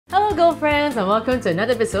Hello girlfriends and welcome to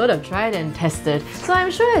another episode of Tried and Tested. So I'm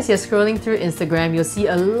sure as you're scrolling through Instagram, you'll see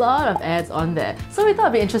a lot of ads on there. So we thought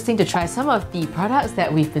it'd be interesting to try some of the products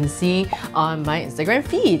that we've been seeing on my Instagram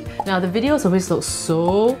feed. Now the videos always look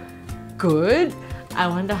so good. I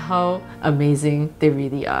wonder how amazing they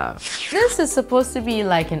really are. This is supposed to be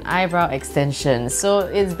like an eyebrow extension. So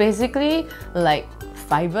it's basically like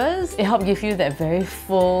fibers. It helps give you that very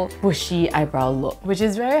full, bushy eyebrow look, which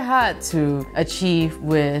is very hard to achieve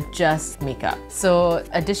with just makeup. So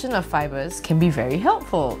addition of fibers can be very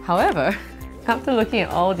helpful. However, after looking at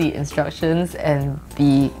all the instructions and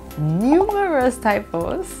the numerous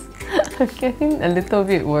typos, I'm getting a little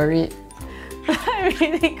bit worried. I'm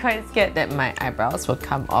really quite scared that my eyebrows will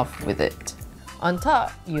come off with it. On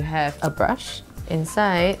top, you have a brush.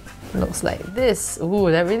 Inside, looks like this.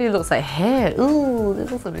 Ooh, that really looks like hair. Ooh,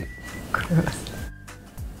 this looks a bit gross.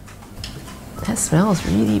 That smells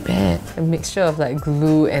really bad. A mixture of like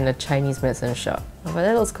glue and a Chinese medicine shop. But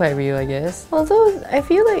that looks quite real, I guess. Although, I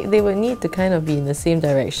feel like they would need to kind of be in the same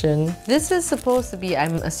direction. This is supposed to be,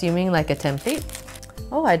 I'm assuming, like a template.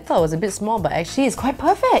 Oh, I thought it was a bit small, but actually it's quite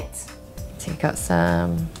perfect. Take out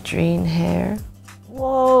some drain hair.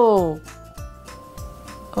 Whoa!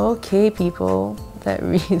 Okay, people, that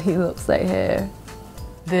really looks like hair.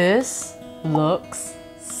 This looks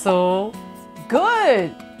so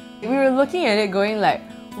good! We were looking at it going like,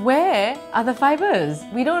 where are the fibers?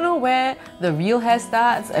 We don't know where the real hair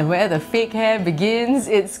starts and where the fake hair begins.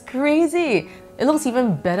 It's crazy! It looks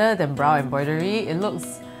even better than brow embroidery. It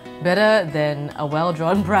looks better than a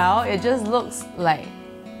well-drawn brow. It just looks like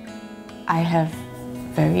I have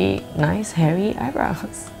very nice hairy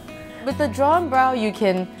eyebrows. With the drawn brow, you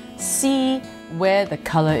can see where the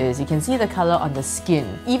colour is. You can see the colour on the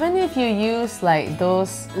skin. Even if you use like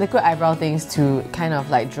those liquid eyebrow things to kind of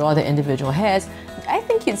like draw the individual hairs, I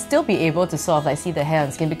think you'd still be able to sort of like see the hair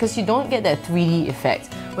on skin because you don't get that 3D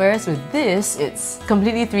effect. Whereas with this, it's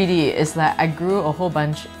completely 3D. It's like I grew a whole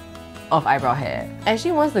bunch of eyebrow hair.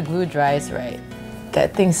 Actually, once the glue dries, right,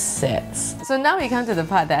 that thing sets. So now we come to the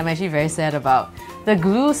part that I'm actually very sad about. The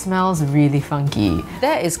glue smells really funky.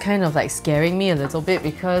 That is kind of like scaring me a little bit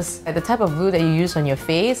because the type of glue that you use on your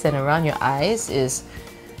face and around your eyes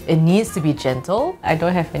it needs to be gentle. I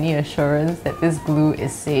don't have any assurance that this glue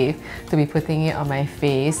is safe to be putting it on my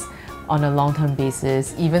face on a long-term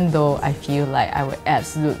basis, even though I feel like I would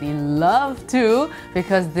absolutely love to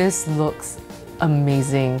because this looks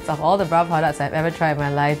amazing. Of all the brow products I've ever tried in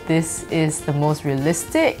my life, this is the most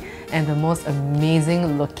realistic and the most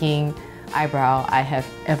amazing looking eyebrow I have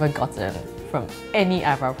ever gotten from any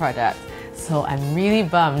eyebrow product. So I'm really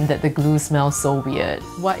bummed that the glue smells so weird.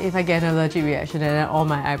 What if I get an allergic reaction and then all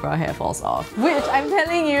my eyebrow hair falls off? Which I'm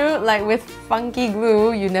telling you, like with funky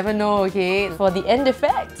glue, you never know, okay? For the end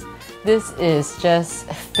effect, this is just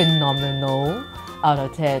phenomenal out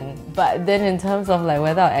of 10. But then in terms of like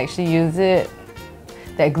whether I'll actually use it,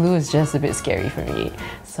 that glue is just a bit scary for me.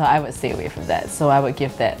 So I would stay away from that. So I would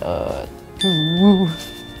give that a 2.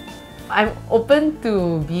 I'm open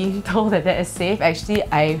to being told that is safe. Actually,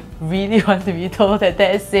 I really want to be told that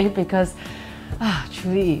is safe because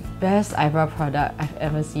truly, best eyebrow product I've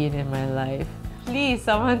ever seen in my life. Please,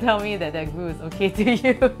 someone tell me that glue is okay to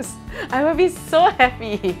use. I would be so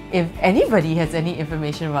happy. If anybody has any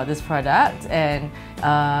information about this product and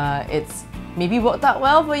it's maybe worked out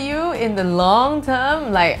well for you in the long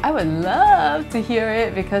term, like I would love to hear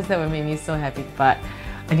it because that would make me so happy. But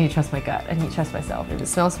I need to trust my gut. I need to trust myself. If it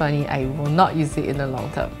smells funny, I will not use it in the long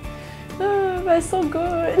term. But it's so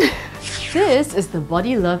good. This is the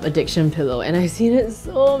Body Love Addiction Pillow and I've seen it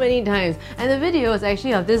so many times. And the video is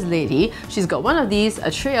actually of this lady. She's got one of these, a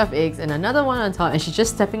tray of eggs and another one on top and she's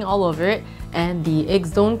just stepping all over it and the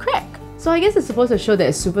eggs don't crack. So I guess it's supposed to show that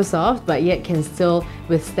it's super soft but yet can still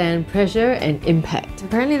withstand pressure and impact.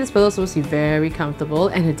 Apparently this pillow is supposed to be very comfortable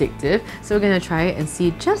and addictive, so we're gonna try it and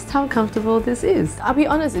see just how comfortable this is. I'll be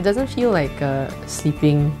honest, it doesn't feel like a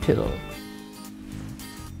sleeping pillow.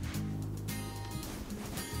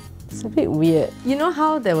 It's a bit weird. You know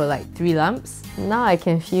how there were like 3 lumps? Now I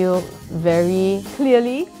can feel very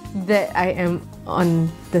clearly that I am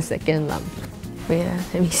on the 2nd lump. Wait,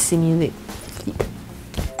 let me simulate sleep.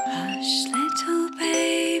 Hush, little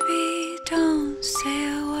baby, don't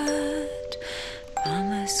say a word.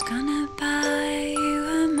 Mama's gonna buy you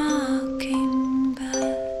a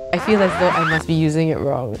mockingbird. I feel as though I must be using it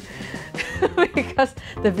wrong. Because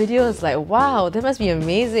the video is like, wow, that must be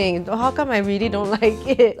amazing. How come I really don't like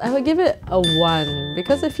it? I would give it a 1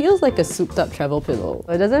 because it feels like a souped up travel pillow.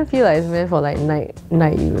 It doesn't feel like it's meant for like night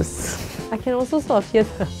use. I can also sort of hear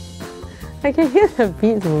the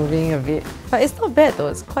beads moving a bit. But it's not bad though,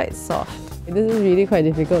 it's quite soft. This is really quite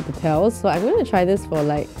difficult to tell, so I'm going to try this for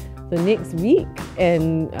like the next week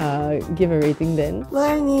and give a rating then.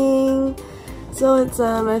 Morning! So it's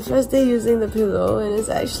my first day using the pillow and it's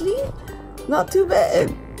actually not too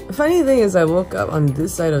bad. The funny thing is I woke up on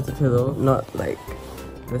this side of the pillow, not like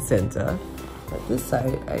the center, but this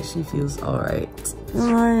side actually feels alright. Good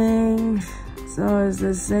morning! So it's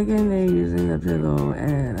the second day using the pillow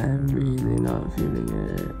and I'm really not feeling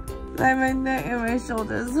it. Like my neck and my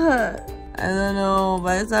shoulders hurt. I don't know,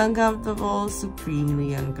 but it's uncomfortable,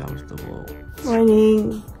 supremely uncomfortable.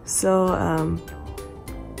 Morning! So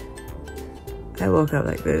I woke up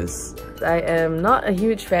like this. I am not a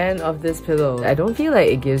huge fan of this pillow. I don't feel like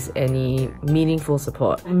it gives any meaningful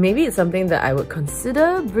support. Maybe it's something that I would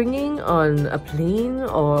consider bringing on a plane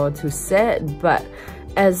or to set, but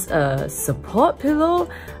as a support pillow,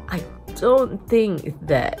 I don't think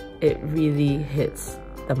that it really hits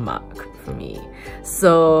the mark for me.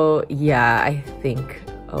 So yeah, I think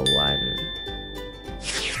a 1.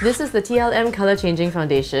 This is the TLM Color Changing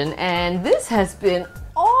Foundation, and this has been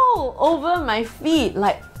all over my feet,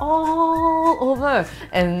 like all over,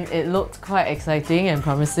 and it looked quite exciting and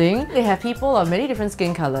promising. They have people of many different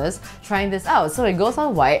skin colors trying this out, so it goes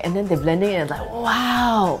on white and then they blend it and it's like,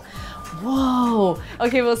 wow, whoa.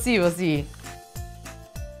 Okay, we'll see.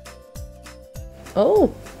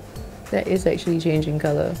 Oh, that is actually changing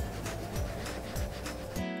color.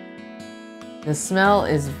 The smell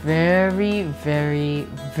is very, very,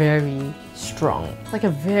 very strong. It's like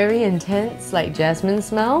a very intense, like jasmine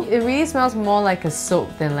smell. It really smells more like a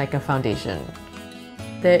soap than like a foundation.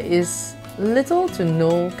 There is little to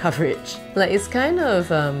no coverage. Like it's kind of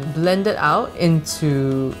blended out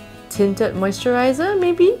into tinted moisturizer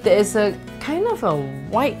maybe. There is a kind of a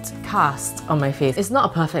white cast on my face. It's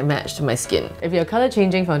not a perfect match to my skin. If you're color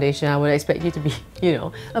changing foundation, I would expect you to be, you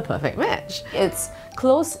know, a perfect match. It's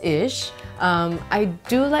close-ish. I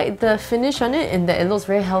do like the finish on it in that it looks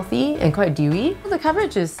very healthy and quite dewy. The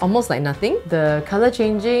coverage is almost like nothing. The color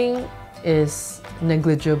changing is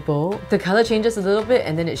negligible. The color changes a little bit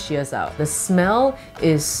and then it shears out. The smell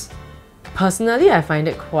is, personally, I find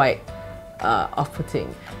it quite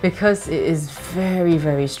off-putting because it is very,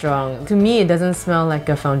 very strong. To me, it doesn't smell like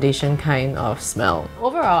a foundation kind of smell.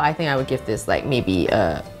 Overall, I think I would give this like maybe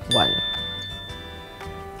a 1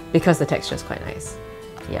 because the texture is quite nice.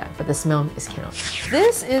 Yeah, but the smell is cannot.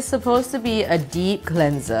 This is supposed to be a deep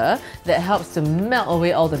cleanser that helps to melt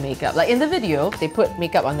away all the makeup. Like in the video, they put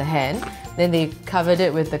makeup on the hand, then they covered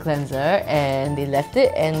it with the cleanser and they left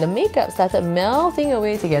it and the makeup started melting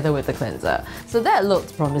away together with the cleanser. So that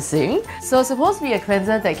looked promising. So it's supposed to be a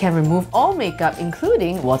cleanser that can remove all makeup,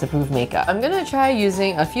 including waterproof makeup. I'm gonna try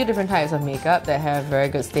using a few different types of makeup that have very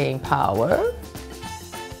good staying power.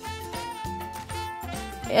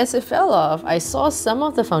 As it fell off, I saw some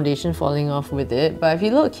of the foundation falling off with it, but if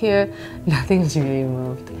you look here, nothing's really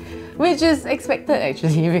moved. Which is expected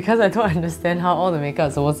actually, because I don't understand how all the makeup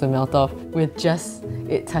is supposed to melt off with just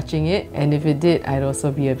it touching it, and if it did, I'd also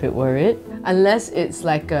be a bit worried. Unless it's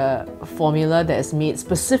like a formula that is made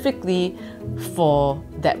specifically for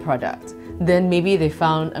that product. Then maybe they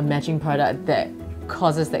found a matching product that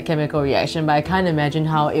causes that chemical reaction, but I can't imagine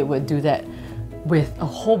how it would do that with a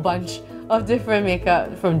whole bunch of different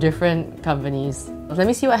makeup from different companies. Let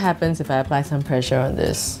me see what happens if I apply some pressure on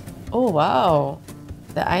this. Oh wow,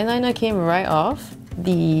 the eyeliner came right off.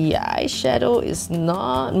 The eyeshadow is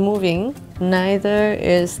not moving, neither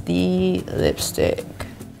is the lipstick.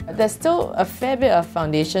 There's still a fair bit of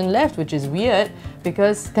foundation left, which is weird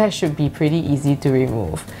because that should be pretty easy to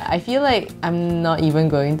remove. I feel like I'm not even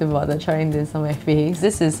going to bother trying this on my face.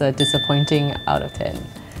 This is a disappointing out of 10.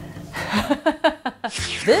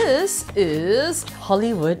 This is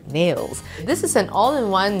Hollywood Nails. This is an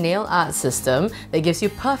all-in-one nail art system that gives you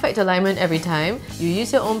perfect alignment every time. You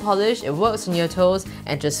use your own polish, it works on your toes,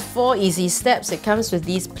 and just 4 easy steps. It comes with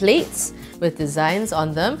these plates with designs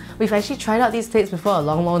on them. We've actually tried out these plates before a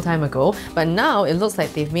long time ago, but now it looks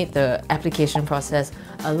like they've made the application process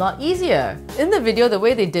a lot easier. In the video, the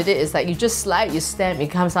way they did it is like you just slide, you stamp,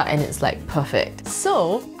 it comes out and it's like perfect.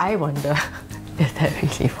 So I wonder if that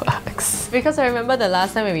really works. Because I remember the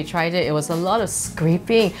last time when we tried it, it was a lot of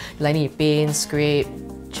scraping. Like you paint, scrape,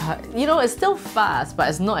 you know, it's still fast, but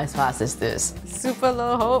it's not as fast as this. Super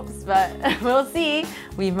low hopes, but we'll see.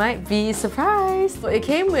 We might be surprised. So it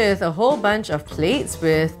came with a whole bunch of plates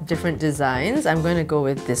with different designs. I'm going to go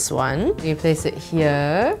with this one. You place it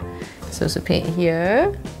here. So to paint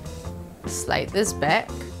here, slide this back.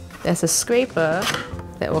 There's a scraper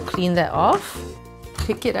that will clean that off.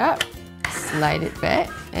 Pick it up, slide it back,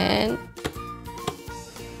 and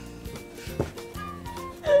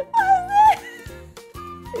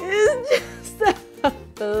it's just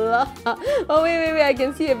Oh wait, I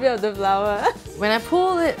can see a bit of the flower. When I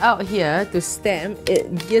pull it out here to stamp,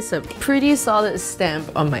 it gives a pretty solid stamp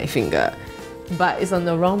on my finger. But it's on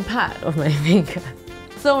the wrong part of my finger.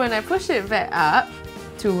 So when I push it back up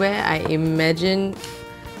to where I imagine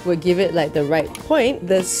would give it like the right point,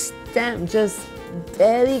 the stamp just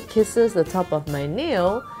barely kisses the top of my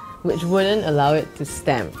nail, which wouldn't allow it to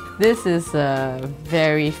stamp. This is a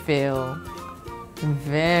very fail,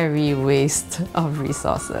 very waste of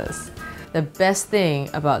resources. The best thing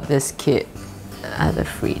about this kit are the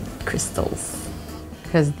free crystals,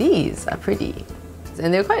 because these are pretty.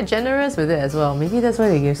 And they're quite generous with it as well. Maybe that's why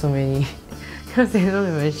they give so many, because they know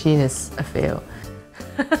the machine is a fail.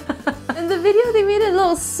 In the video they made it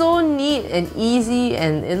look so neat and easy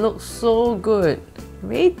and it looks so good.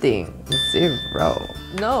 Rating 0.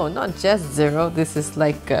 No, not just 0, this is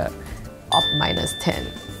like a op -10.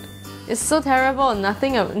 It's so terrible,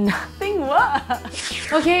 nothing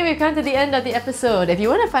works. Okay, we've come to the end of the episode. If you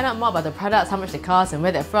want to find out more about the products, how much they cost and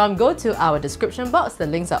where they're from, go to our description box, the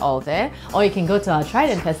links are all there. Or you can go to our tried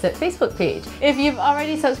and tested Facebook page. If you've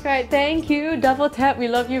already subscribed, thank you, double tap, we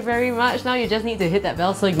love you very much. Now you just need to hit that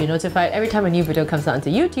bell so you'll be notified every time a new video comes out onto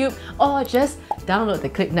YouTube, or just download the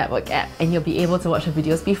Clicknetwork app and you'll be able to watch the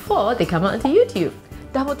videos before they come out onto YouTube.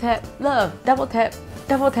 Double tap, love, double tap,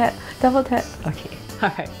 double tap, double tap. Okay,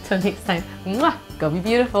 alright, till next time, mwah, go be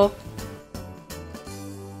beautiful.